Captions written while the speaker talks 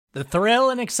The thrill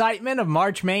and excitement of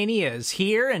March Mania is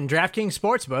here, and DraftKings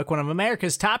Sportsbook, one of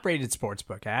America's top-rated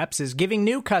sportsbook apps, is giving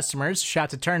new customers a shot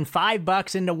to turn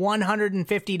 $5 into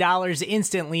 $150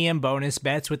 instantly in bonus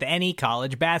bets with any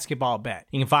college basketball bet.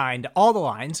 You can find all the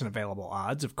lines and available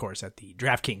odds, of course, at the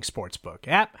DraftKings Sportsbook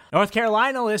app. North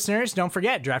Carolina listeners, don't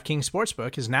forget, DraftKings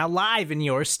Sportsbook is now live in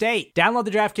your state. Download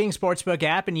the DraftKings Sportsbook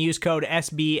app and use code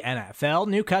SBNFL.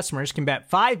 New customers can bet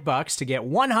 $5 to get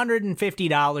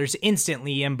 $150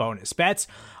 instantly in bonus bets,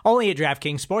 only at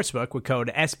DraftKings Sportsbook with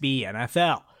code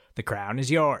SBNFL. The crown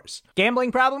is yours.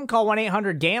 Gambling problem? Call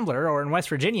 1-800-GAMBLER, or in West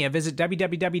Virginia, visit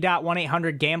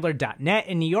www.1800gambler.net.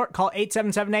 In New York, call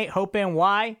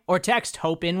 877-8-HOPE-NY or text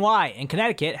HOPE-NY. In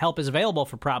Connecticut, help is available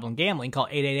for problem gambling. Call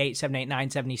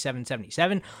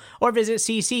 888-789-7777 or visit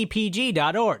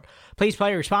ccpg.org. Please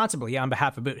play responsibly on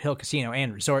behalf of Boot Hill Casino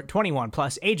and Resort. 21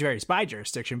 plus, age varies by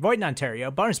jurisdiction. Void in Ontario.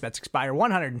 Bonus bets expire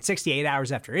 168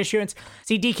 hours after issuance.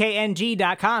 See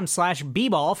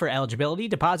dkng.com/bball for eligibility,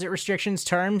 deposit restrictions,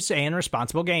 terms, and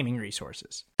responsible gaming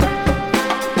resources.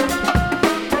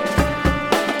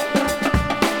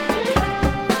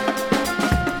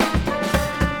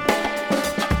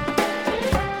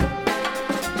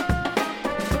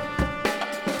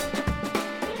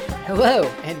 Hello,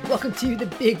 and welcome to the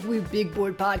Big Blue Big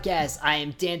Board Podcast. I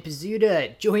am Dan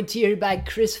Pizzuta, joined here by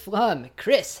Chris Flum.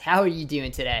 Chris, how are you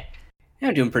doing today? Yeah,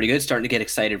 I'm doing pretty good. Starting to get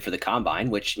excited for the Combine,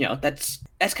 which, that's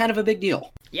kind of a big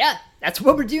deal. Yeah, that's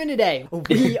what we're doing today.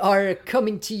 We are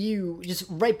coming to you just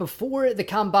right before the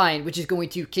Combine, which is going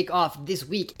to kick off this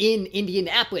week in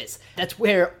Indianapolis. That's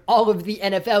where all of the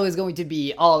NFL is going to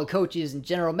be. All the coaches and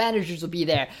general managers will be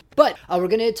there. But we're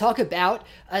going to talk about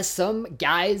some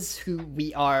guys who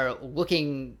we are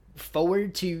looking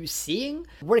forward to seeing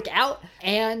work out.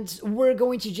 And we're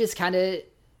going to just kind of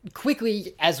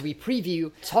quickly, as we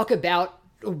preview, talk about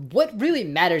what really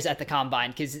matters at the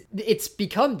Combine, because it's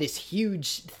become this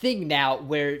huge thing now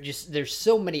where just there's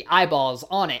so many eyeballs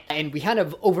on it, and we kind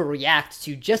of overreact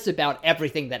to just about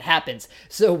everything that happens.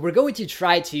 So we're going to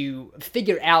try to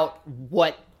figure out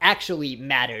what actually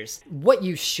matters, what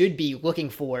you should be looking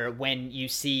for when you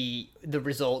see the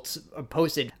results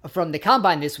posted from the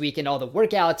Combine this week, and all the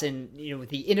workouts and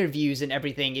the interviews and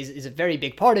everything is a very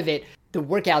big part of it. The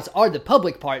workouts are the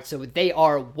public part, so they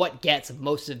are what gets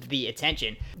most of the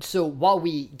attention. So while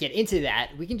we get into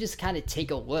that, we can just kind of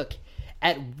take a look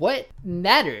at what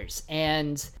matters.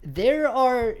 And there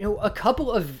are a couple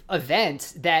of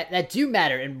events that do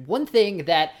matter. And one thing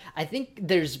that I think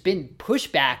there's been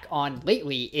pushback on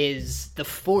lately is the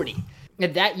 40.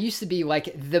 That used to be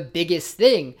like the biggest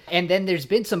thing. And then there's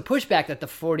been some pushback that the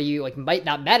 40 might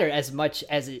not matter as much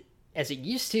as it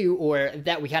used to, or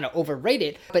that we kind of overrate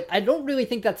it. But I don't really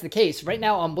think that's the case. Right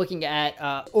now I'm looking at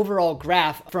overall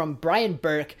graph from Brian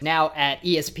Burke, now at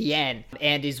ESPN,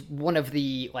 and is one of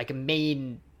the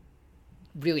main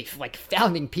really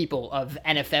founding people of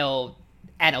NFL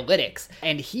analytics.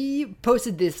 And he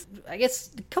posted this, I guess,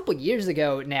 a couple years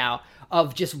ago now,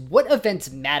 of just what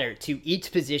events matter to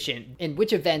each position and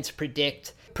which events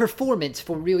predict performance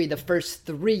for really the first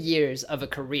 3 years of a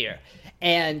career.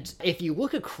 And if you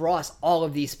look across all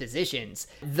of these positions,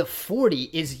 the 40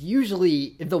 is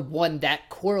usually the one that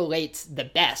correlates the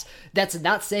best. That's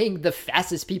not saying the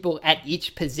fastest people at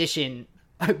each position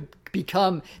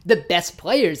become the best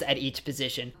players at each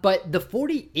position, but the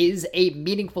 40 is a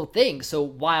meaningful thing. So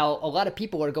while a lot of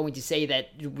people are going to say that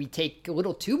we take a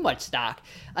little too much stock,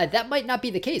 that might not be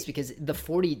the case, because the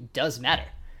 40 does matter.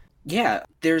 Yeah,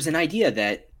 there's an idea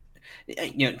that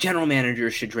general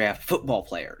managers should draft football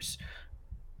players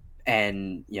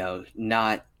and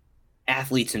not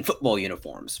athletes in football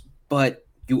uniforms, but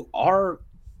you are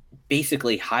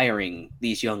basically hiring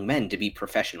these young men to be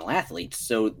professional athletes,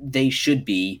 so they should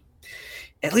be,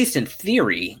 at least in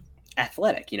theory,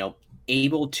 athletic,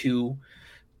 able to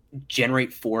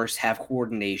generate force, have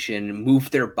coordination, move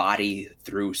their body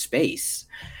through space.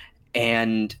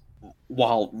 And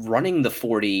while running the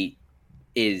 40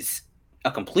 is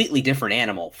a completely different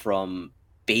animal from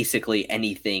basically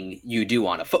anything you do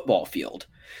on a football field,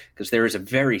 because there is a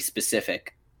very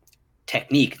specific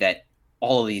technique that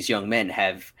all of these young men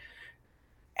have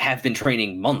been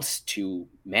training months to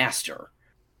master.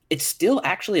 It's still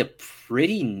actually a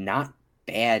pretty not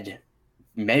bad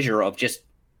measure of just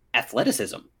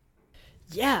athleticism.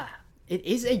 Yeah, it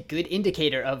is a good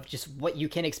indicator of just what you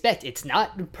can expect. It's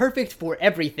not perfect for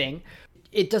everything.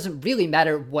 It doesn't really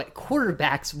matter what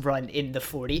quarterbacks run in the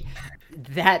 40.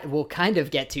 That we'll kind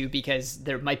of get to, because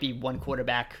there might be one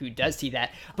quarterback who does see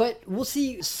that. But we'll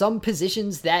see some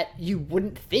positions that you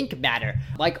wouldn't think matter,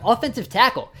 like offensive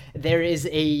tackle. There is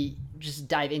a just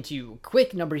dive into a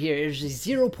quick number here. There's a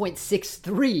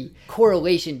 0.63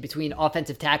 correlation between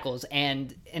offensive tackles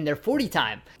and their 40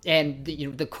 time. And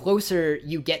the closer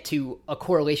you get to a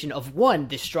correlation of 1,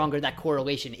 the stronger that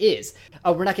correlation is.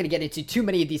 We're not going to get into too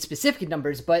many of these specific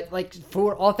numbers, but like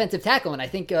for offensive tackle, and I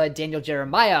think Daniel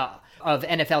Jeremiah of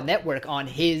NFL Network on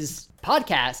his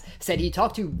podcast said he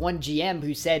talked to one GM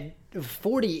who said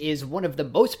 40 is one of the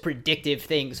most predictive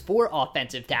things for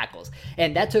offensive tackles.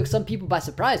 And that took some people by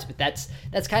surprise, but that's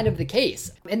kind of the case.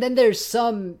 And then there's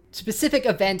some specific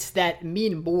events that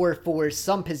mean more for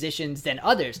some positions than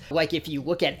others. Like if you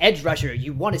look at edge rusher,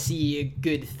 you want to see a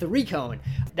good 3-cone.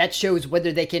 That shows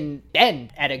whether they can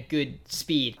bend at a good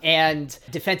speed. And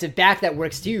defensive back, that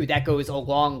works too. That goes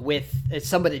along with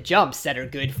some of the jumps that are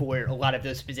good for a lot of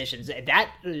those positions.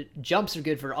 That jumps are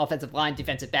good for offensive line,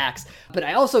 defensive backs. But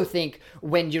I also think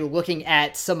when you're looking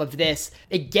at some of this,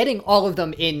 getting all of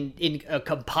them in a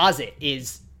composite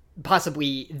is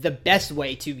possibly the best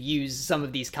way to use some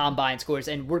of these combine scores,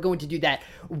 and we're going to do that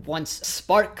once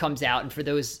Spark comes out. And for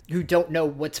those who don't know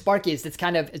what Spark is,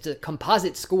 it's a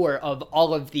composite score of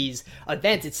all of these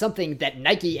events. It's something that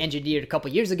Nike engineered a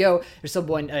couple years ago. There's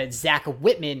someone, Zach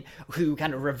Whitman, who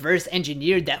kind of reverse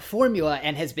engineered that formula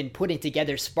and has been putting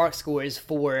together Spark scores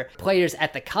for players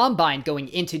at the combine going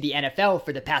into the NFL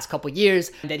for the past couple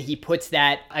years. And then he puts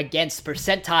that against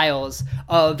percentiles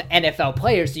of NFL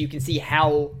players, so you can see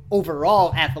how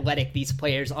overall athletic these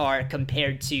players are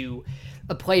compared to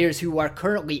players who are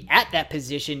currently at that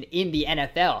position in the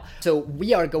NFL. So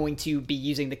we are going to be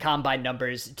using the combine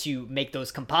numbers to make those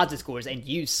composite scores and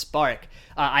use Spark.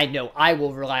 I know I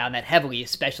will rely on that heavily,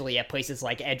 especially at places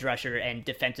like edge rusher and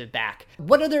defensive back.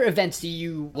 What other events do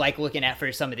you like looking at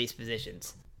for some of these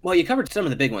positions? Well, you covered some of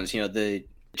the big ones, the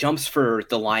jumps for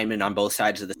the linemen on both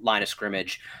sides of the line of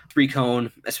scrimmage,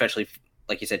 3-cone, especially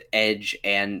like you said, edge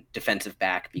and defensive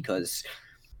back, because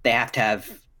they have to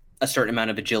have a certain amount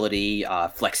of agility,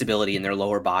 flexibility in their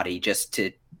lower body just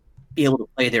to be able to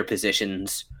play their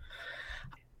positions.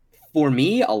 For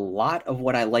me, a lot of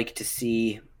what I like to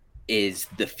see is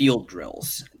the field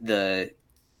drills, the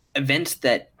events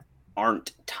that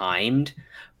aren't timed,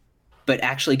 but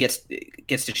actually gets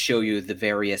to show you the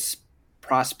various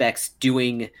prospects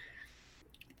doing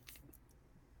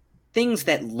things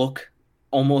that look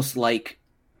almost like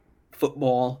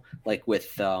football, like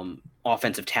with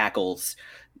offensive tackles.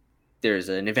 There's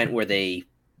an event where they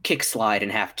kick slide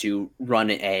and have to run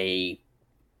a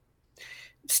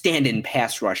stand-in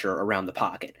pass rusher around the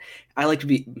pocket. I like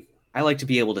to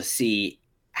be able to see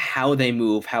how they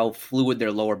move, how fluid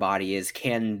their lower body is.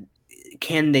 Can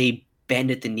they bend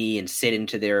at the knee and sit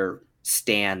into their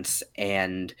stance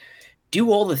and do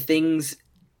all the things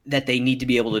that they need to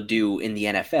be able to do in the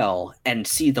NFL, and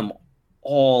see them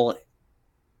all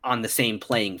on the same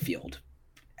playing field,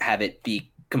 have it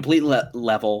be completely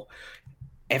level.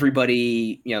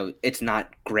 Everybody, it's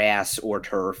not grass or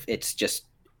turf. It's just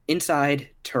inside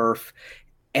turf.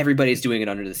 Everybody's doing it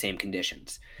under the same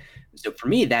conditions. So for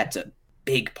me, that's a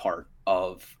big part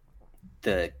of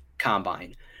the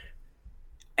combine.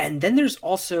 And then there's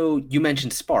also, you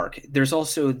mentioned Spark. There's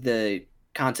also the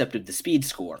concept of the speed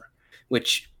score,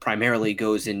 which primarily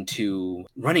goes into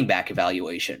running back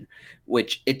evaluation,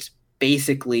 which it's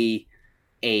basically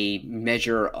a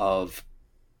measure of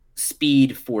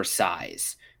speed for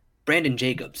size. Brandon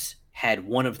Jacobs had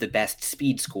one of the best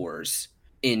speed scores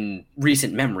in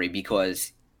recent memory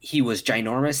because he was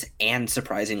ginormous and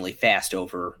surprisingly fast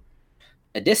over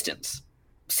a distance.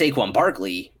 Saquon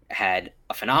Barkley had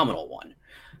a phenomenal one.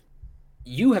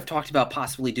 You have talked about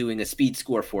possibly doing a speed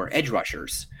score for edge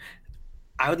rushers.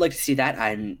 I would like to see that.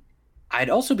 And I'd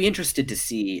also be interested to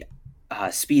see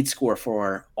speed score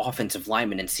for offensive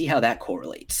linemen and see how that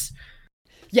correlates.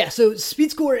 Yeah, so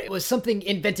Speed Score was something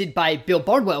invented by Bill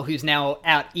Barnwell, who's now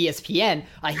at ESPN.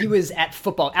 He was at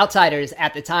Football Outsiders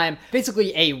at the time.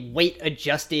 Basically a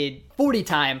weight-adjusted 40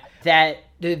 time that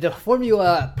the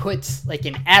formula puts like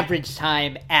an average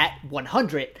time at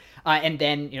 100. And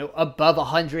then, above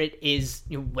 100 is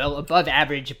well above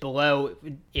average, below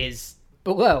is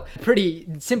below. Pretty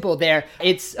simple there.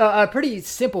 It's a pretty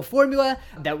simple formula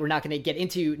that we're not going to get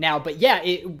into now, but yeah,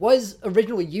 it was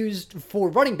originally used for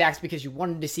running backs because you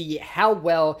wanted to see how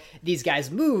well these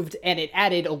guys moved, and it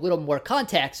added a little more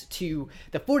context to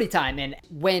the 40 time. And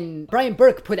when Brian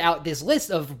Burke put out this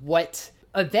list of what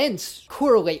events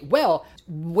correlate well,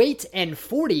 weight and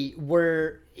 40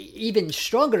 were even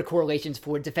stronger correlations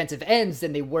for defensive ends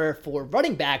than they were for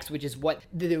running backs, which is what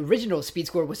the original speed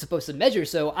score was supposed to measure.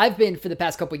 So I've been, for the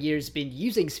past couple of years, been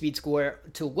using speed score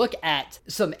to look at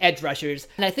some edge rushers,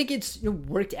 and I think it's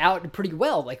worked out pretty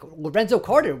well. Like Lorenzo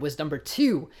Carter was number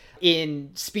 2 in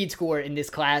speed score in this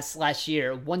class last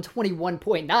year,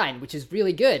 121.9, which is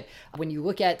really good. When you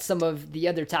look at some of the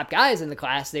other top guys in the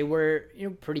class, they were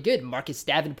pretty good. Marcus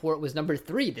Davenport was number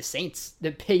 3. The Saints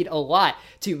that paid a lot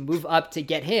to move up to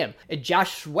get him.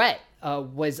 Josh Sweat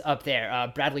was up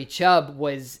there. Bradley Chubb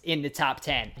was in the top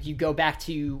 10. You go back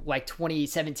to like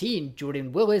 2017,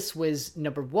 Jordan Willis was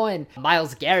number 1.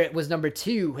 Myles Garrett was number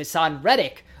 2. Hassan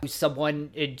Reddick, who's someone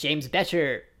James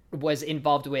Bettcher was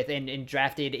involved with and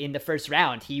drafted in the first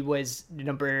round. He was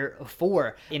number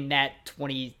 4 in that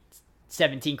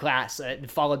 2017 class,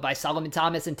 followed by Solomon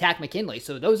Thomas and Takk McKinley.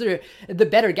 So those are the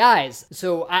better guys.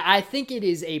 So I think it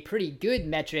is a pretty good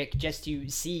metric just to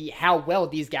see how well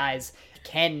these guys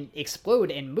can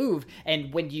explode and move.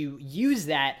 And when you use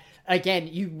that, again,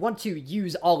 you want to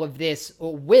use all of this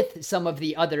with some of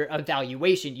the other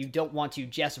evaluation. You don't want to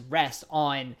just rest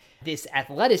on this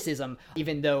athleticism,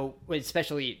 even though,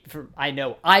 especially for, I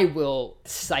know I will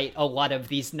cite a lot of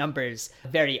these numbers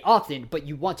very often, but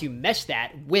you want to mesh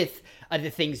that with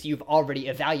the things you've already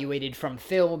evaluated from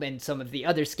film and some of the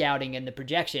other scouting and the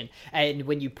projection. And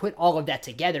when you put all of that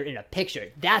together in a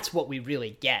picture, that's what we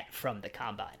really get from the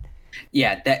combine.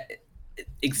 Yeah,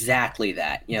 exactly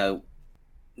that.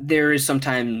 There is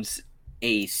sometimes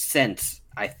a sense,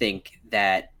 I think,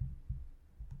 that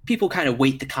people kind of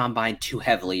weight the combine too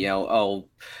heavily.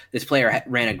 This player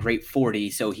ran a great 40,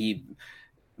 so he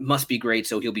must be great,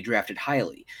 so he'll be drafted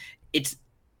highly. It's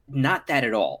not that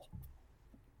at all.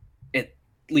 At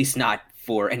least not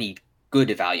for any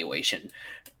good evaluation.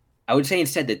 I would say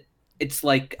instead that it's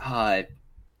like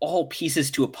all pieces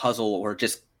to a puzzle or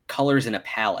just colors in a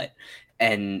palette,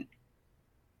 and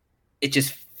it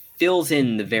just fills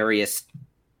in the various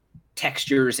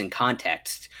textures and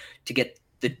context to get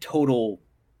the total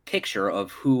picture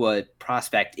of who a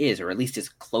prospect is, or at least as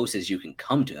close as you can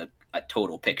come to a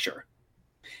total picture.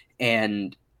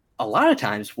 And a lot of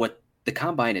times what the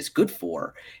combine is good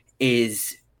for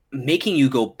is making you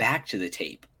go back to the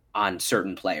tape on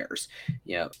certain players.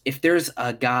 If there's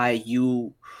a guy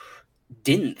you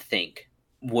didn't think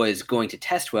was going to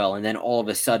test well, and then all of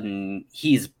a sudden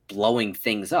he's blowing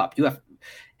things up, you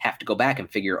have to go back and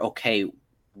figure, okay,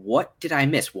 what did I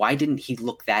miss? Why didn't he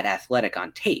look that athletic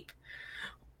on tape?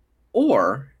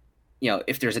 Or,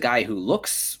 if there's a guy who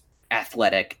looks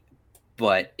athletic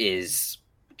but is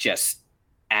just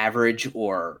average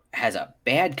or has a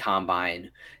bad combine,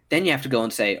 then you have to go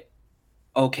and say,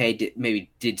 okay,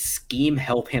 did scheme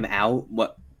help him out?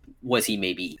 What was he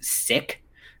maybe sick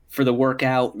for the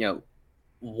workout?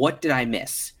 What did I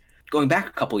miss? Going back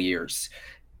a couple years,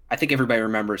 I think everybody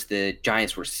remembers the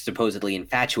Giants were supposedly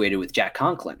infatuated with Jack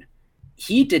Conklin.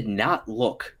 He did not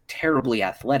look terribly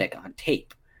athletic on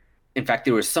tape. In fact,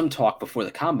 there was some talk before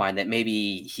the combine that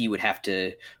maybe he would have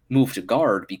to move to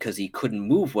guard because he couldn't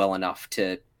move well enough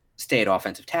to stay at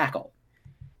offensive tackle.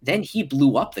 Then he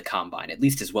blew up the combine, at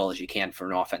least as well as you can for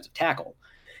an offensive tackle.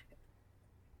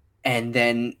 And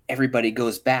then everybody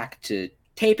goes back to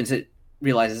tape and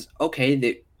realizes, okay,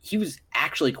 that he was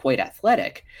actually quite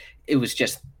athletic. It was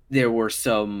just there were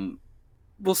some,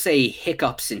 we'll say,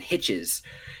 hiccups and hitches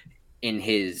in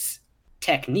his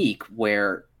technique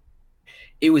where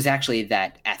it was actually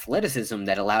that athleticism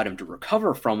that allowed him to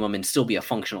recover from them and still be a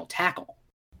functional tackle.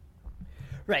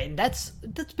 Right, and that's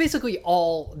basically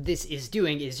all this is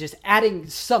doing, is just adding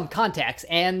some context.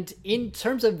 And in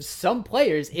terms of some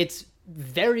players, it's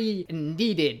very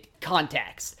needed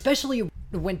context, especially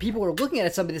when people are looking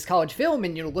at some of this college film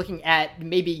and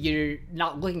maybe you're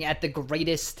not looking at the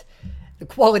greatest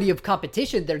quality of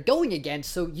competition they're going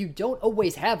against, so you don't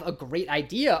always have a great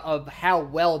idea of how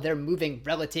well they're moving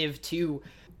relative to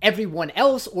everyone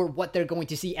else or what they're going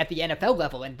to see at the NFL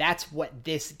level. And that's what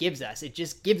this gives us. It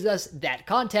just gives us that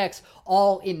context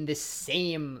all in the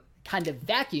same kind of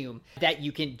vacuum that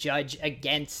you can judge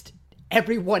against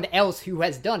everyone else who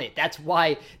has done it. That's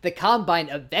why the combine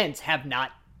events have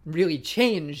not really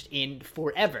changed in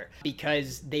forever,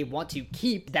 because they want to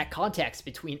keep that context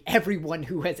between everyone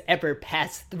who has ever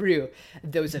passed through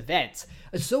those events.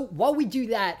 So while we do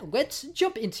that, let's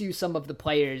jump into some of the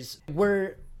players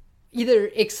we're either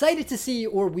excited to see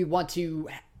or we want to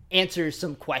answer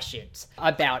some questions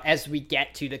about as we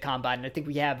get to the combine. And I think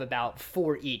we have about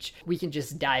 4 each we can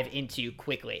just dive into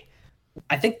quickly.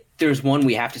 I think there's one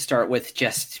we have to start with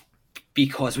just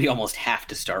because we almost have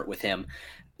to start with him.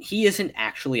 he isn't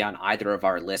actually on either of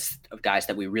our lists of guys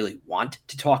that we really want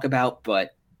to talk about,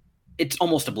 but it's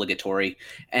almost obligatory,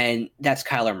 and that's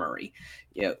Kyler Murray.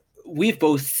 You know, we've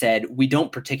both said we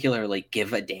don't particularly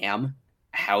give a damn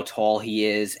how tall he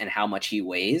is and how much he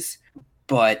weighs,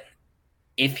 but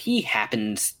if he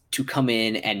happens to come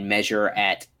in and measure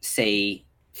at, say,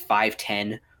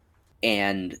 5'10"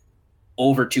 and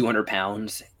over 200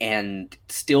 pounds and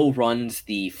still runs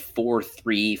the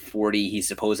 4.3 40 he's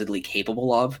supposedly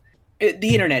capable of,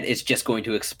 the internet is just going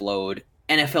to explode.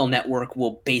 NFL Network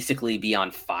will basically be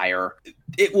on fire.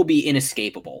 It will be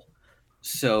inescapable.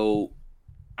 So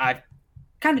I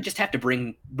kind of just have to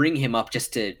bring him up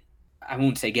just to, I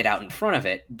won't say get out in front of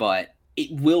it, but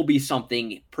it will be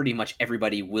something pretty much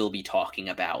everybody will be talking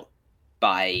about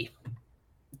by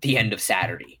the end of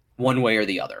Saturday, one way or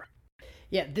the other.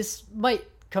 Yeah, this might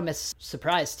come as a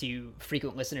surprise to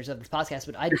frequent listeners of this podcast,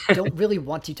 but I don't really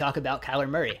want to talk about Kyler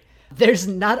Murray. There's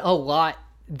not a lot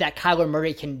that Kyler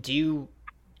Murray can do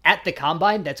at the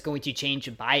combine that's going to change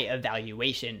my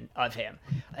evaluation of him.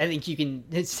 I think you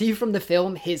can see from the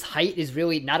film, his height is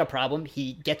really not a problem.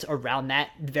 He gets around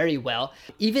that very well.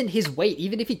 Even his weight,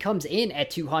 even if he comes in at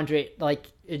 200, I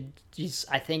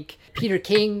think Peter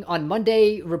King on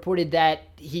Monday reported that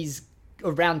he's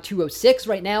around 206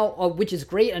 right now, which is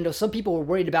great. I know some people were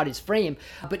worried about his frame,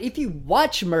 but if you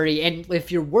watch Murray and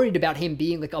if you're worried about him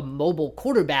being like a mobile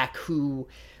quarterback who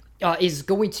is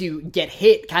going to get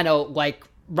hit kind of like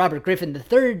Robert Griffin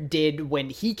III did when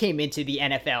he came into the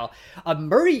NFL,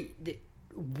 Murray,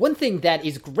 one thing that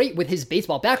is great with his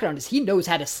baseball background is he knows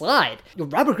how to slide.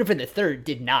 Robert Griffin III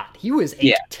did not. He was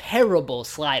a terrible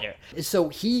slider. So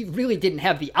he really didn't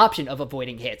have the option of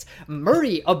avoiding hits.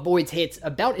 Murray avoids hits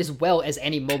about as well as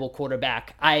any mobile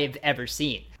quarterback I've ever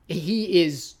seen. He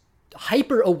is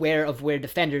hyper aware of where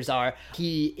defenders are.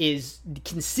 He is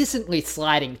consistently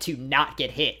sliding to not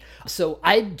get hit. So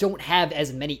I don't have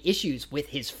as many issues with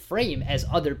his frame as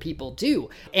other people do.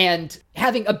 And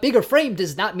having a bigger frame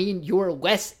does not mean you're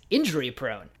less injury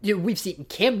prone. We've seen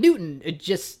Cam Newton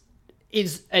just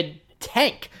is a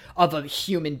tank of a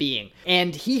human being,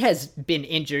 and he has been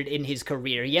injured in his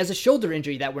career. He has a shoulder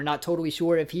injury that we're not totally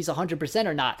sure if he's 100%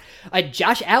 or not.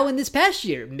 Josh Allen this past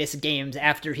year missed games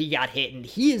after he got hit, and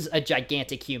he is a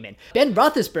gigantic human. Ben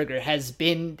Roethlisberger has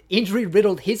been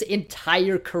injury-riddled his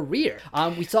entire career.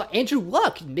 We saw Andrew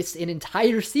Luck miss an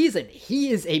entire season.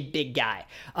 He is a big guy.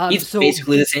 He's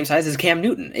basically the same size as Cam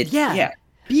Newton.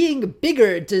 Being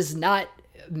bigger does not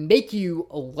make you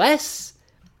less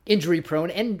injury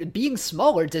prone, and being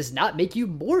smaller does not make you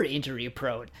more injury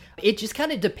prone. It just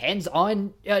kind of depends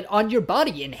on your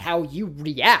body and how you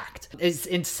react.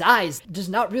 And size does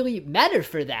not really matter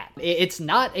for that. It's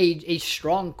not a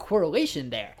strong correlation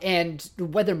there. And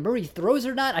whether Murray throws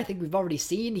or not, I think we've already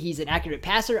seen he's an accurate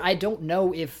passer. I don't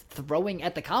know if throwing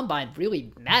at the combine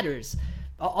really matters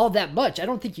all that much. I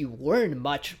don't think you learn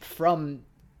much from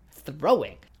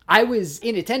throwing. I was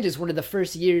in attendance one of the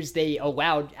first years they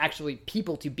allowed actually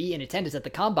people to be in attendance at the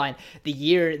combine, the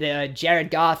year Jared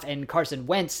Goff and Carson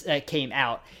Wentz came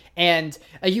out. And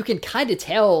you can kind of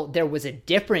tell there was a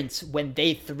difference when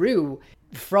they threw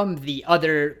from the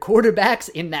other quarterbacks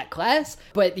in that class.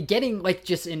 But getting like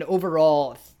just an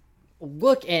overall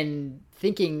look and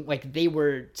thinking like they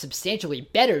were substantially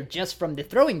better just from the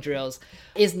throwing drills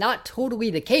is not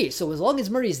totally the case. So as long as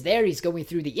Murray's there, he's going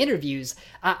through the interviews,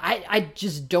 I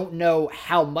just don't know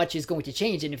how much is going to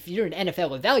change. And if you're an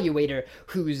NFL evaluator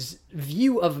whose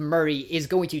view of Murray is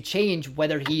going to change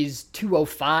whether he's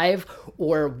 205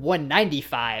 or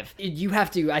 195, you have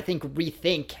to, I think,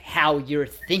 rethink how you're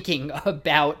thinking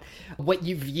about what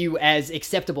you view as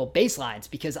acceptable baselines,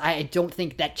 because I don't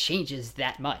think that changes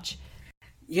that much.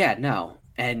 Yeah, no.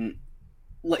 And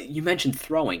you mentioned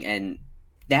throwing, and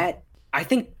that, I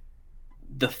think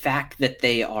the fact that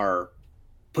they are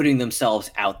putting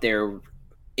themselves out there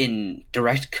in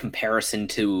direct comparison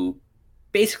to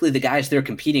basically the guys they're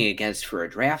competing against for a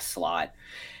draft slot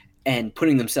and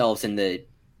putting themselves in the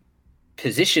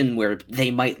position where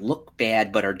they might look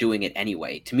bad but are doing it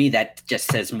anyway, to me that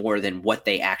just says more than what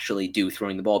they actually do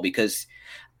throwing the ball, because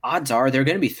odds are they're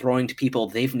going to be throwing to people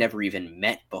they've never even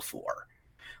met before.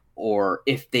 Or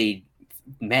if they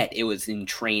met, it was in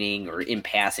training or in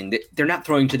passing. They're not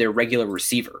throwing to their regular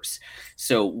receivers.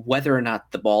 So whether or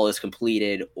not the ball is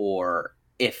completed or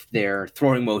if their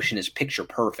throwing motion is picture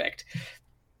perfect,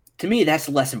 to me, that's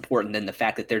less important than the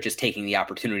fact that they're just taking the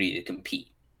opportunity to compete.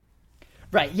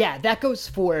 Right, yeah, that goes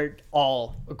for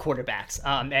all quarterbacks.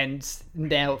 And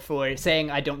now for saying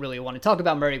I don't really want to talk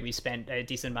about Murray, we spent a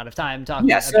decent amount of time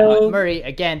talking about Murray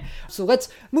again. So let's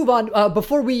move on.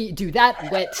 Before we do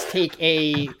that, let's take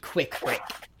a quick break.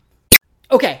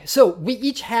 Okay, so we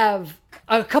each have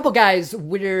a couple guys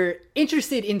we're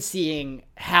interested in seeing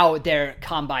how their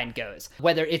combine goes.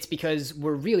 Whether it's because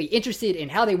we're really interested in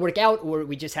how they work out, or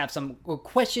we just have some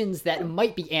questions that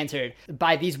might be answered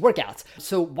by these workouts.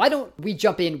 So why don't we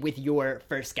jump in with your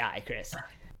first guy, Chris?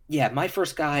 Yeah, my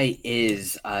first guy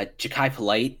is Jachai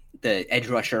Polite, the edge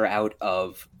rusher out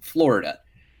of Florida.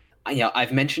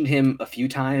 I've mentioned him a few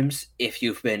times if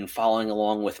you've been following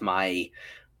along with my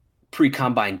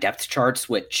pre-combine depth charts,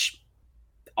 which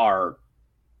are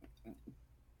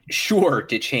sure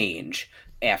to change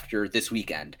after this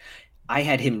weekend. I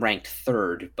had him ranked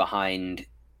third behind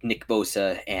Nick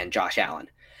Bosa and Josh Allen.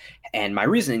 And my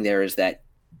reasoning there is that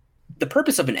the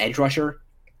purpose of an edge rusher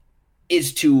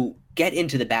is to get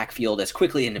into the backfield as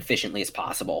quickly and efficiently as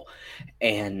possible.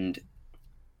 And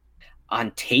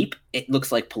on tape, it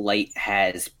looks like Polite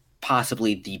has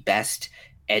possibly the best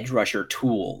edge rusher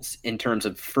tools in terms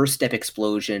of first step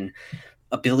explosion,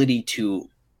 ability to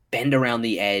bend around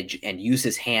the edge and use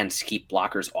his hands to keep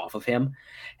blockers off of him.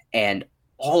 And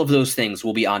all of those things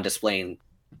will be on display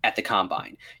at the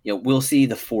combine. We'll see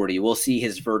the 40, we'll see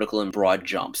his vertical and broad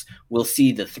jumps, we'll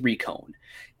see the 3-cone,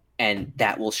 and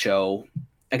that will show,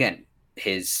 again,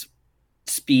 his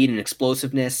speed and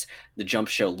explosiveness. The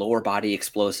jumps show lower body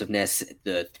explosiveness,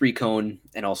 the 3-cone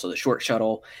and also the short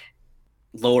shuttle,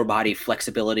 lower body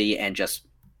flexibility and just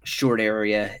short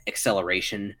area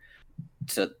acceleration.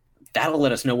 So that'll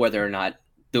let us know whether or not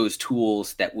those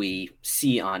tools that we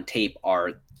see on tape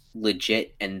are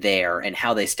legit and there, and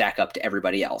how they stack up to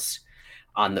everybody else.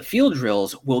 On the field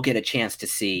drills, we'll get a chance to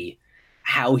see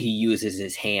how he uses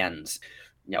his hands,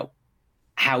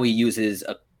 how he uses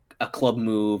a club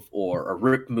move or a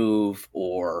rip move,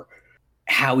 or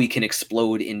how he can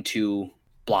explode into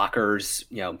blockers.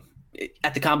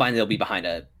 At the combine, they'll be behind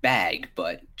a bag,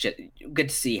 but you get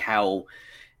to see how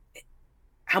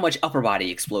much upper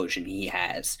body explosion he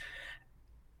has.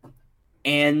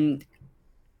 And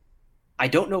I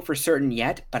don't know for certain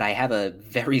yet, but I have a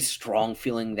very strong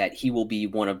feeling that he will be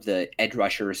one of the edge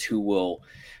rushers who will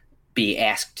be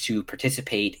asked to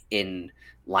participate in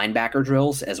linebacker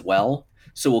drills as well.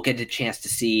 So we'll get a chance to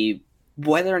see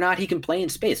whether or not he can play in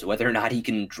space, whether or not he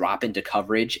can drop into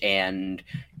coverage and,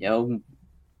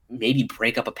 maybe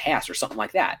break up a pass or something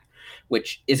like that,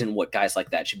 which isn't what guys like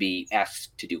that should be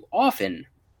asked to do often.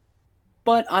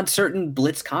 But on certain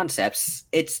blitz concepts,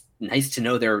 it's nice to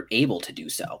know they're able to do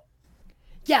so.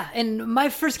 Yeah, and my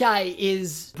first guy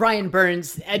is Brian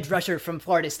Burns, edge rusher from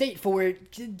Florida State, for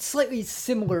slightly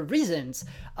similar reasons.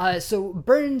 So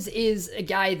Burns is a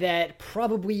guy that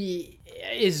probably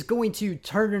is going to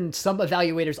turn some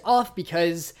evaluators off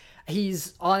because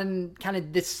he's on kind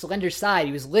of this slender side.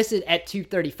 He was listed at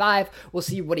 235. We'll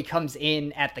see what he comes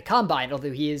in at the combine,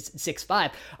 although he is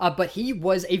 6'5". But he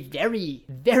was a very,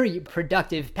 very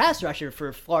productive pass rusher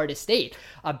for Florida State.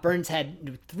 Burns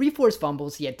had 3 forced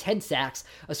fumbles. He had 10 sacks.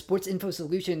 Sports Info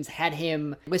Solutions had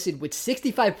him listed with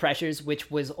 65 pressures, which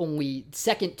was only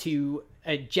second to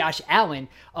Josh Allen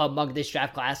among this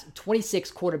draft class.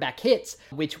 26 quarterback hits,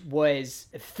 which was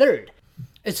third.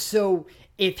 So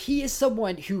if he is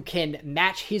someone who can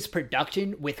match his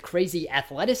production with crazy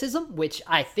athleticism, which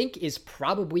I think is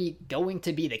probably going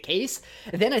to be the case,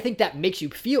 then I think that makes you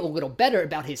feel a little better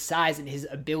about his size and his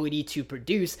ability to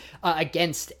produce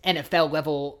against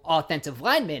NFL-level offensive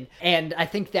linemen. And I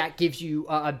think that gives you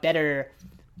a better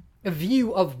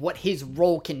view of what his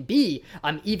role can be,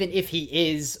 even if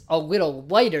he is a little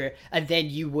lighter than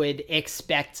you would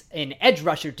expect an edge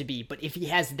rusher to be. But if he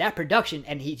has that production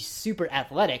and he's super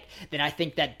athletic, then I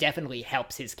think that definitely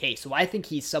helps his case. So I think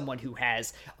he's someone who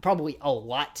has probably a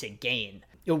lot to gain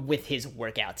with his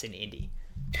workouts in Indy.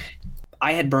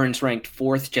 I had Burns ranked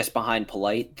 4th, just behind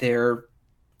Polite. They're,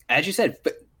 as you said,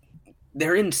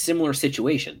 they're in similar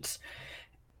situations.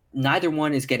 Neither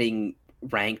one is getting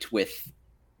ranked with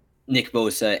Nick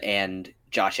Bosa and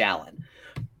Josh Allen,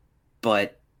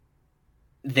 but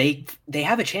they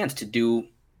have a chance to do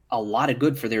a lot of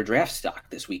good for their draft stock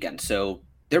this weekend. So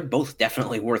they're both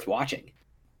definitely worth watching.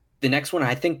 The next one,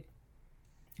 I think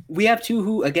we have 2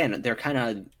 who, again, they're kind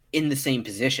of in the same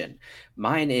position.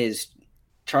 Mine is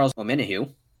Charles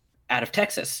Omenihu out of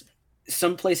Texas.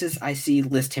 Some places I see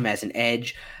list him as an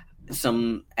edge,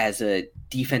 some as a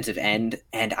defensive end.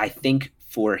 And I think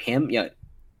for him,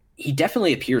 he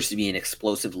definitely appears to be an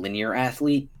explosive linear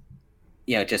athlete,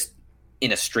 just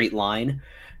in a straight line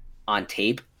on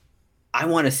tape. I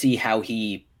want to see how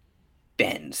he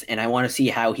bends, and I want to see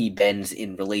how he bends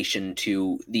in relation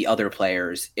to the other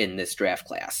players in this draft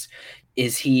class.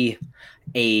 Is he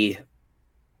a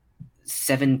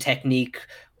 7 technique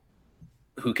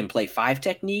who can play 5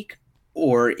 technique,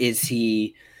 or is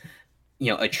he,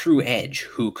 a true edge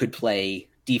who could play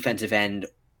defensive end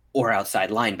or outside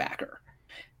linebacker.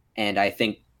 And I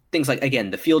think things like,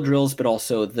 again, the field drills, but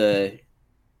also the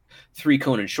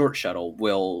 3-cone and short shuttle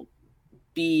will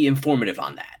be informative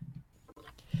on that.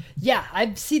 Yeah,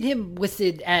 I've seen him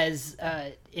listed as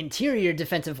interior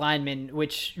defensive lineman,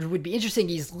 which would be interesting.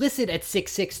 He's listed at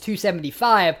 6'6",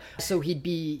 275, so he'd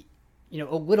be,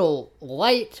 a little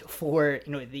light for,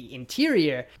 the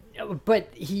interior, but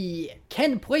he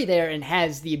can play there and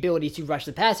has the ability to rush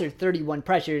the passer, 31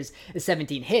 pressures,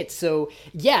 17 hits. So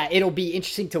yeah, it'll be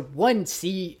interesting to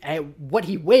see what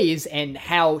he weighs and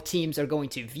how teams are going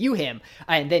to view him.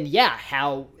 And then,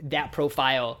 how that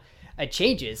profile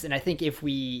changes. And I think if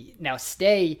we now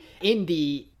stay in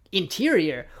the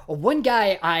interior, one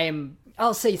guy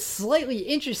I'll say slightly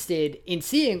interested in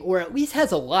seeing, or at least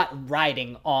has a lot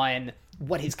riding on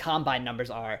what his combine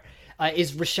numbers are,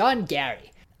 is Rashan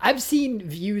Gary. I've seen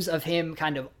views of him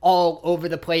kind of all over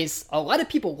the place. A lot of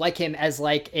people like him as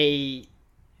like a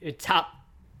top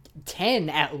 10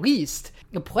 at least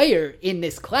a player in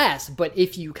this class, but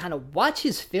if you kind of watch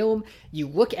his film, you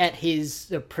look at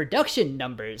his production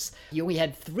numbers, he only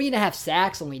had 3.5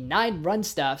 sacks, only 9 run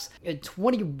stuffs,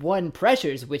 21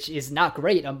 pressures, which is not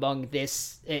great among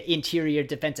this interior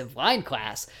defensive line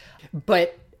class.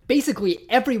 But basically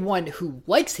everyone who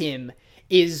likes him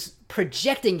is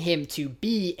projecting him to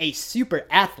be a super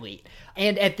athlete.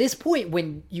 And at this point,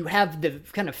 when you have the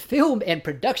kind of film and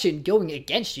production going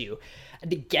against you,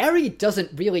 Gary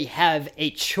doesn't really have a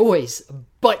choice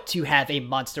but to have a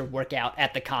monster workout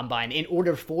at the combine in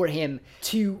order for him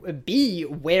to be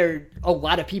where a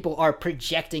lot of people are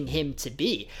projecting him to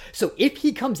be. So if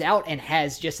he comes out and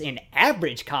has just an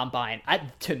average combine,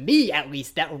 to me at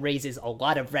least, that raises a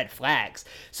lot of red flags.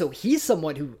 So he's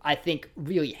someone who I think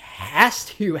really has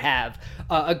to have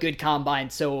a good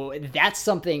combine. So that's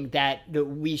something that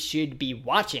we should be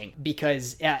watching,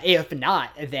 because if not,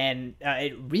 then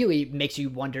it really makes you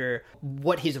wonder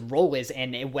what his role is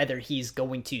and whether he's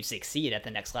going to succeed at the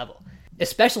next level,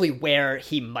 especially where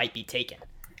he might be taken.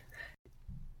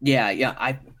 Yeah.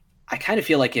 I kind of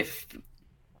feel like if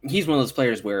he's one of those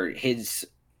players where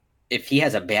if he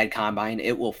has a bad combine,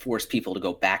 it will force people to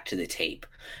go back to the tape.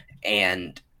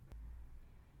 And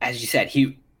as you said,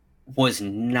 he was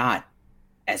not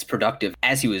as productive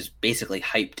as he was basically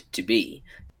hyped to be.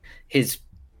 His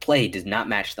play does not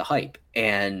match the hype,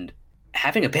 and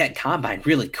having a bad combine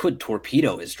really could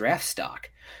torpedo his draft stock.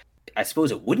 I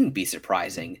suppose it wouldn't be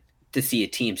surprising to see a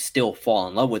team still fall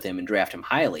in love with him and draft him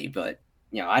highly, but,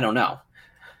 I don't know.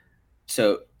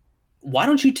 So why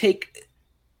don't you take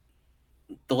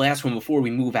the last one before we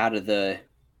move out of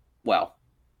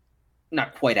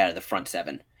not quite out of the front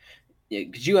seven,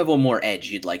 because you have one more edge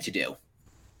you'd like to do.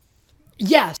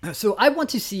 Yeah, so I want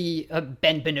to see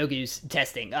Ben Banogu's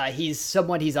testing. He's a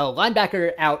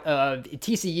linebacker out of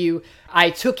TCU. I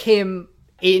took him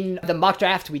in the mock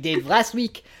draft we did last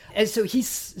week. And so he's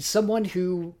someone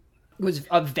who was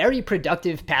a very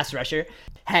productive pass rusher,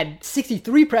 had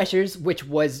 63 pressures, which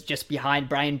was just behind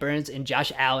Brian Burns and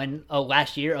Josh Allen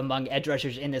last year among edge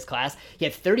rushers in this class. He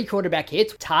had 30 quarterback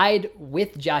hits, tied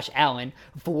with Josh Allen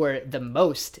for the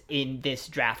most in this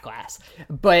draft class.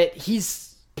 But he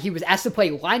was asked to play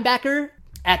linebacker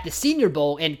at the Senior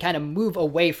Bowl and kind of move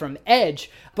away from edge.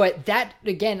 But that,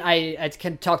 again, I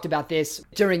kind of talked about this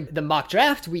during the mock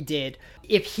draft we did.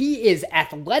 If he is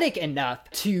athletic enough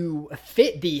to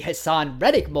fit the Hassan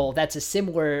Reddick mold, that's a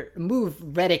similar move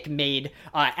Reddick made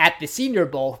at the Senior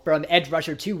Bowl from edge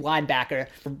rusher to linebacker.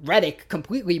 Reddick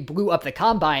completely blew up the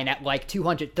combine at like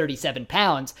 237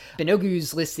 pounds.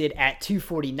 Banogu's listed at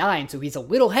 249, so he's a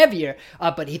little heavier,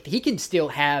 but if he can still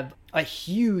have a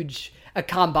huge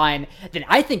combine, then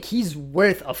I think he's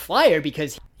worth a flyer,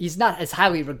 because he's not as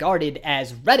highly regarded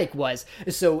as Reddick was.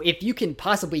 So if you can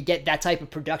possibly get that type of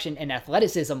production and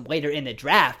athleticism later in the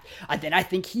draft, then I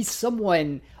think he's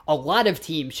someone a lot of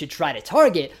teams should try to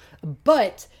target.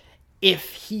 But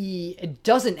if he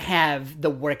doesn't have the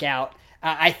workout,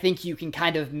 I think you can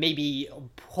kind of maybe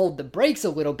hold the brakes a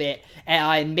little bit,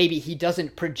 and maybe he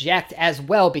doesn't project as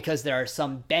well because there are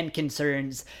some bend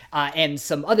concerns and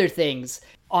some other things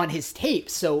on his tape.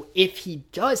 So if he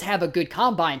does have a good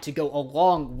combine to go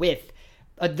along with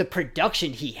the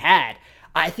production he had,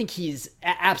 I think he's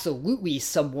absolutely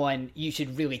someone you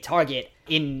should really target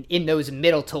in those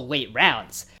middle to late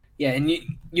rounds. Yeah, and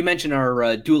you mentioned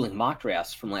our dueling mock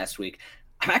drafts from last week.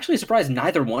 I'm actually surprised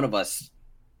neither one of us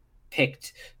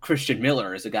picked Christian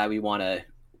Miller as a guy we want to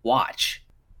watch.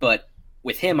 But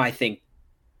with him, I think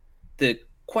the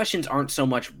questions aren't so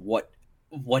much what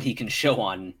he can show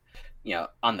on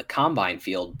the combine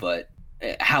field, but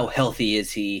how healthy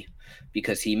is he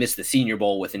because he missed the Senior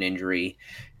Bowl with an injury.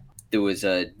 There was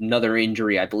another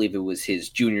injury, I believe it was his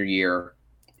junior year,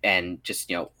 and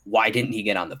just, why didn't he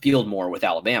get on the field more with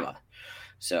Alabama?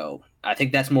 So I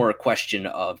think that's more a question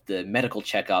of the medical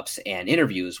checkups and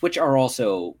interviews, which are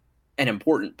also an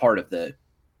important part of the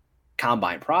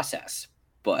combine process,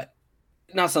 but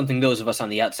not something those of us on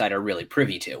the outside are really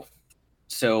privy to.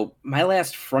 So my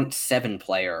last front seven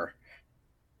player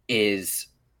is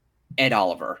Ed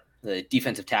Oliver, the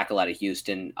defensive tackle out of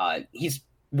Houston. He's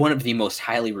one of the most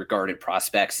highly regarded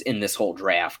prospects in this whole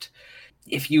draft.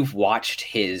 If you've watched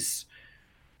his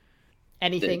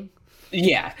anything,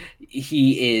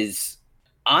 he is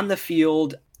on the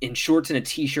field in shorts and a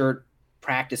t-shirt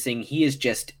practicing. He is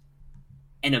just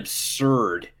an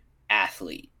absurd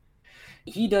athlete.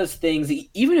 He does things,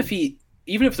 even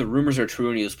if the rumors are true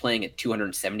and he was playing at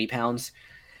 270 pounds,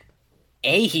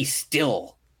 he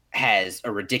still has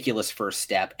a ridiculous first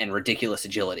step and ridiculous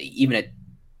agility, even at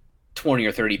 20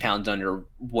 or 30 pounds under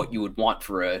what you would want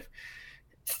for a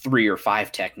 3 or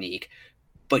 5 technique.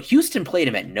 But Houston played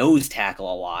him at nose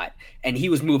tackle a lot, and he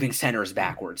was moving centers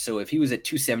backwards. So if he was at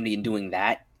 270 and doing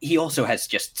that, he also has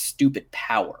just stupid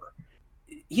power.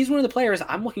 He's one of the players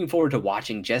I'm looking forward to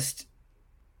watching, just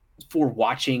for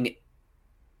watching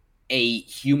a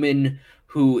human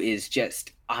who is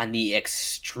just on the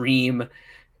extreme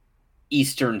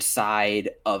eastern side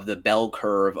of the bell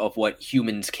curve of what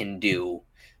humans can do.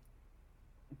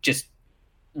 Just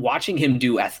watching him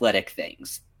do athletic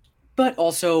things. But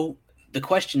also, the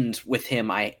questions with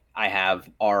him I have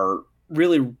are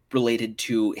really related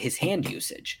to his hand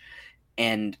usage.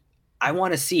 And I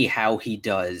want to see how he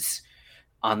does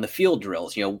on the field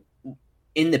drills,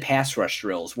 in the pass rush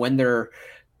drills, when they're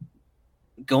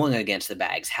going against the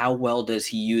bags. How well does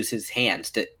he use his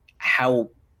hands? How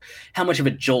much of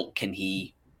a jolt can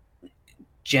he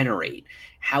generate?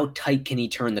 How tight can he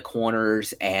turn the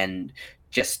corners, and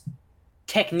just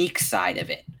technique side of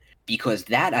it? Because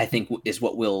that, I think, is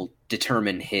what will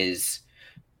determine his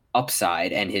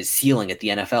upside and his ceiling at the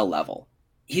NFL level.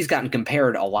 He's gotten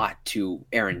compared a lot to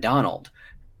Aaron Donald.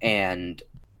 And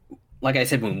like I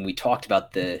said, when we talked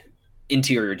about the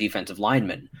interior defensive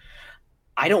lineman,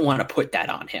 I don't want to put that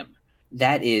on him.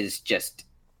 That is just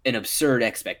an absurd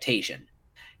expectation.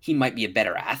 He might be a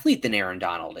better athlete than Aaron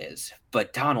Donald is,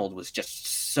 but Donald was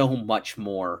just so much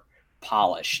more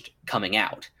polished coming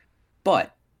out.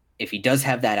 But if he does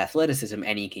have that athleticism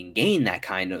and he can gain that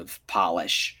kind of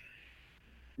polish,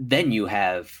 then you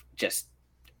have just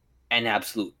an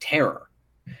absolute terror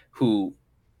who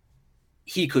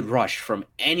he could rush from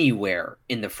anywhere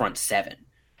in the front seven.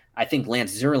 I think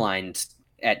Lance Zierlein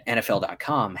at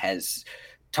NFL.com has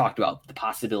talked about the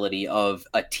possibility of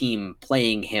a team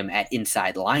playing him at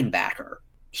inside linebacker.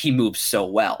 He moves so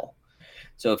well.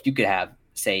 So if you could have,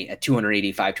 say, a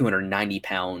 285, 290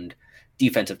 pound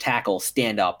defensive tackle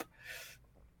stand up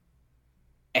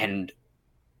and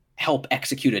help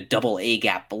execute a double A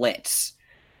gap blitz,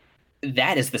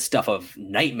 that is the stuff of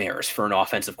nightmares for an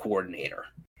offensive coordinator.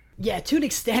 Yeah, to an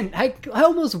extent. I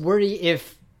almost worry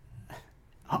if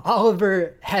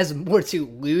Oliver has more to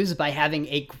lose by having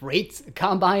a great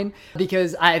combine,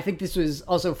 because I think this was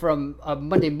also from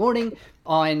Monday morning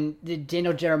on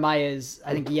Daniel Jeremiah's,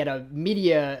 I think he had a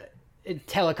media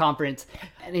teleconference,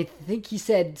 and I think he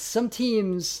said some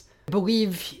teams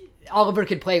believe Oliver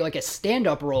could play like a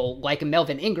stand-up role like a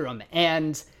Melvin Ingram.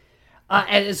 And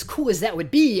as cool as that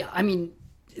would be, I mean,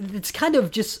 it's kind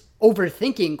of just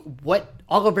overthinking what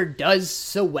Oliver does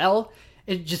so well.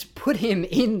 And just put him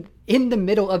in the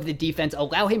middle of the defense,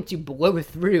 allow him to blow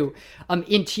through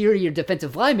interior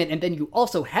defensive linemen, and then you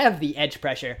also have the edge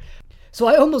pressure. So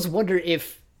I almost wonder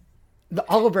if the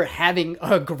Oliver having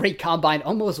a great combine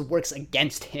almost works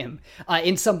against him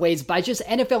in some ways, by just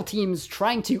NFL teams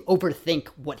trying to overthink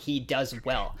what he does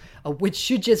well, which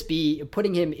should just be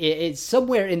putting him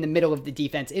somewhere in the middle of the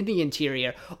defense, in the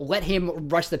interior, let him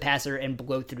rush the passer and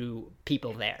blow through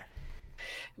people there.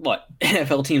 What,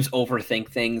 NFL teams overthink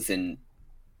things and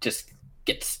just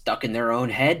get stuck in their own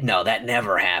head? No, that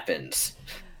never happens.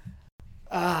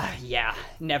 Yeah,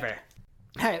 never.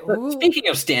 All right, speaking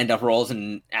of stand-up roles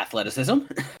and athleticism.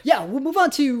 Yeah, we'll move on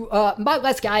to my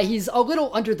last guy. He's a little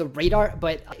under the radar,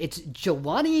 but it's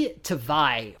Jahlani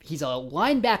Tavai. He's a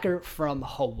linebacker from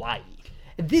Hawaii.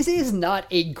 This is not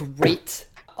a great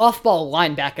off-ball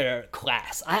linebacker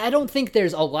class. I don't think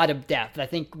there's a lot of depth. I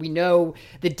think we know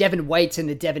the Devin Whites and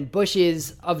the Devin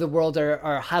Bushes of the world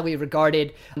are highly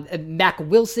regarded. Mack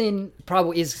Wilson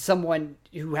probably is someone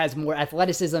who has more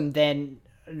athleticism than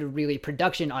really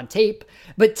production on tape.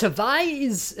 But Tavai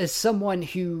is someone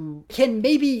who can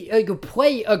maybe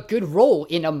play a good role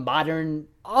in a modern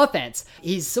offense.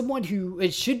 He's someone who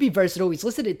should be versatile. He's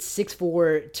listed at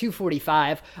 6'4",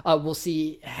 245. We'll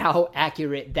see how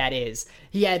accurate that is.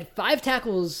 He had 5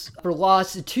 tackles for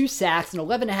loss, 2 sacks, and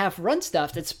 11.5 run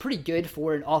stuff. That's pretty good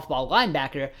for an off-ball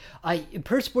linebacker.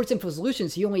 Per Sports Info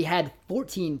Solutions, he only had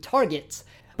 14 targets,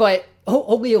 but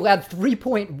only allowed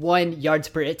 3.1 yards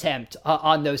per attempt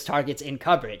on those targets in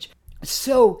coverage.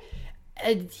 So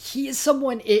he is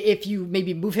someone, if you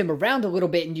maybe move him around a little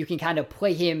bit and you can kind of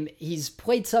play him, he's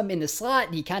played some in the slot,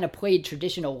 and he kind of played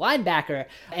traditional linebacker.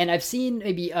 And I've seen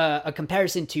maybe a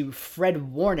comparison to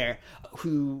Fred Warner,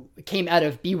 who came out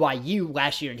of BYU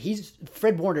last year. And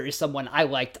Fred Warner is someone I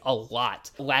liked a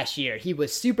lot last year. He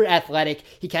was super athletic.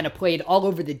 He kind of played all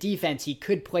over the defense. He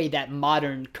could play that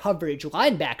modern coverage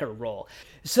linebacker role.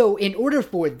 So in order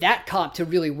for that comp to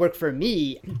really work for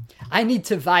me, I need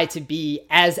Tavai to be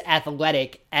as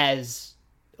athletic as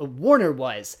Warner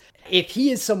was. If he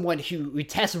is someone who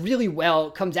tests really well,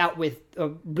 comes out with a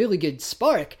really good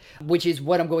spark, which is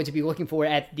what I'm going to be looking for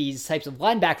at these types of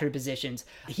linebacker positions,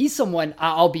 he's someone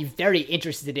I'll be very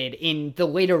interested in the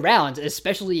later rounds,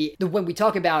 especially when we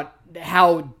talk about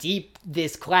how deep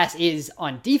this class is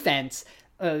on defense.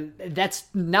 That's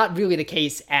not really the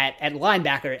case at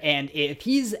linebacker. And if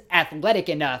he's athletic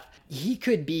enough, he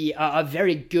could be a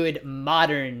very good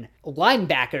modern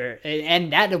linebacker.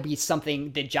 And that'll be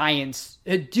something the Giants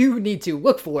do need to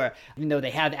look for. Even though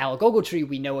they have Alec Ogletree,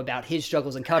 we know about his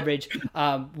struggles in coverage.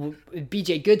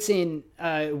 BJ Goodson,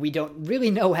 we don't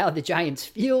really know how the Giants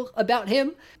feel about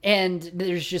him. And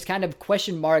there's just kind of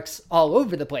question marks all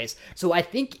over the place. So I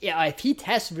think if he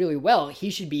tests really well, he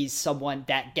should be someone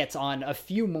that gets on a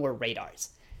few more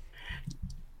radars.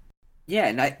 Yeah,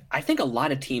 and I think a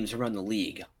lot of teams around the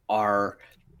league are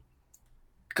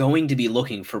going to be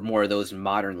looking for more of those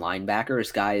modern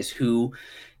linebackers, guys who,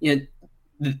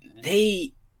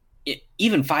 they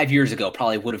even 5 years ago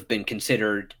probably would have been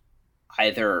considered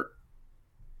either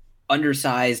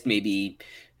undersized, maybe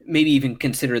even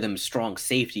consider them strong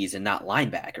safeties and not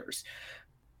linebackers,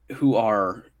 who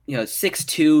are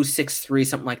 6'2", 6'3",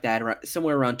 something like that,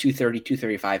 somewhere around 230,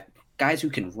 235, guys who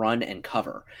can run and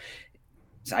cover.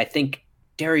 So I think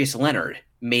Darius Leonard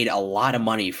made a lot of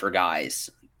money for guys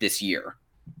this year.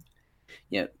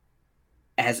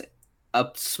 As a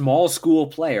small school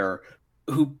player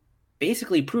who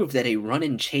basically proved that a run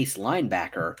and chase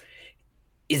linebacker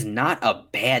is not a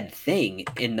bad thing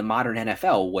in the modern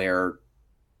NFL, where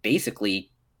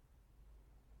basically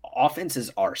offenses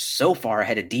are so far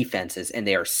ahead of defenses and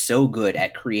they are so good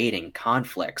at creating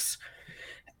conflicts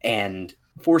and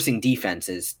forcing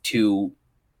defenses to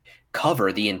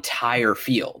cover the entire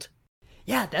field.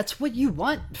 Yeah, that's what you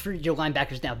want for your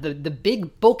linebackers now. The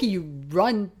big, bulky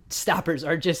run stoppers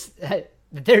are just,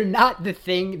 they're not the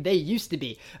thing they used to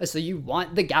be. So you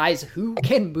want the guys who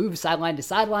can move sideline to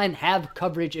sideline, have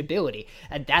coverage ability.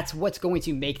 And that's what's going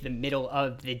to make the middle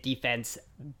of the defense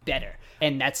better.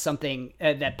 And that's something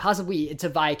that possibly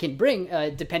Tavai can bring,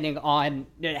 depending on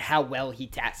how well he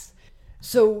tests.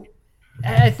 So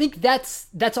I think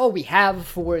that's all we have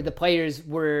for the players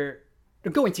we're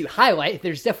going to highlight.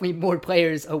 There's definitely more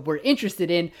players we're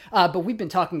interested in, but we've been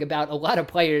talking about a lot of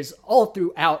players all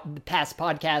throughout the past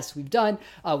podcasts we've done.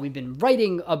 We've been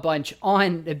writing a bunch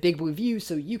on the Big Blue View,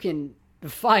 so you can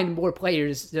find more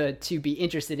players to be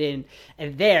interested in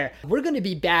there. We're going to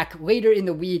be back later in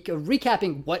the week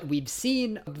recapping what we've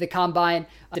seen of the Combine,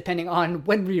 depending on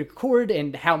when we record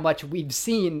and how much we've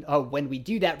seen when we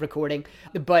do that recording.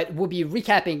 But we'll be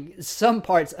recapping some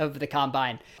parts of the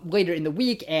Combine later in the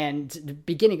week and the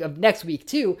beginning of next week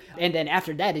too. And then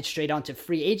after that, it's straight on to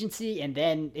free agency, and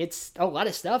then it's a lot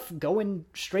of stuff going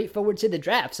straight forward to the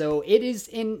draft. So it is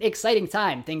an exciting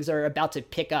time. Things are about to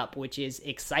pick up, which is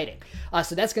exciting.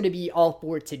 So that's going to be all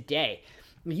for today.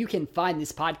 You can find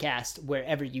this podcast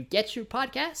wherever you get your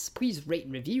podcasts. Please rate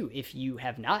and review if you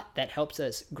have not. That helps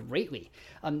us greatly.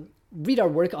 Read our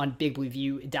work on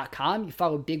bigblueview.com. You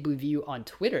follow Big Blue View on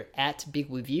Twitter at Big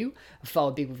Blue View.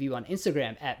 Follow Big Blue View on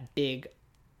Instagram at big_blue_view.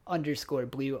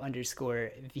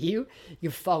 You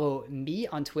follow me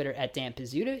on Twitter at Dan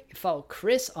Pizzuta. You follow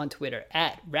Chris on Twitter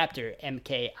at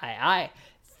RaptorMKII.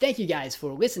 Thank you guys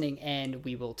for listening, and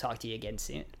we will talk to you again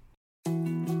soon.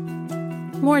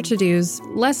 More to-dos,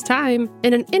 less time,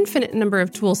 and an infinite number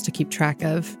of tools to keep track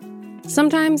of.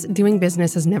 Sometimes doing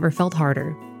business has never felt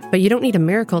harder, but you don't need a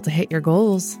miracle to hit your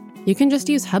goals. You can just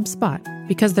use HubSpot,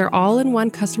 because their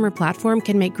all-in-one customer platform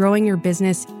can make growing your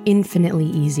business infinitely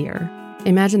easier.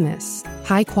 Imagine this: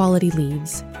 high-quality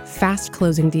leads, fast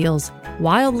closing deals,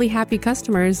 wildly happy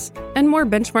customers, and more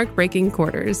benchmark-breaking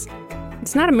quarters.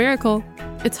 It's not a miracle,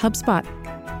 it's HubSpot.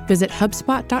 Visit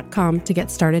HubSpot.com to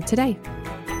get started today.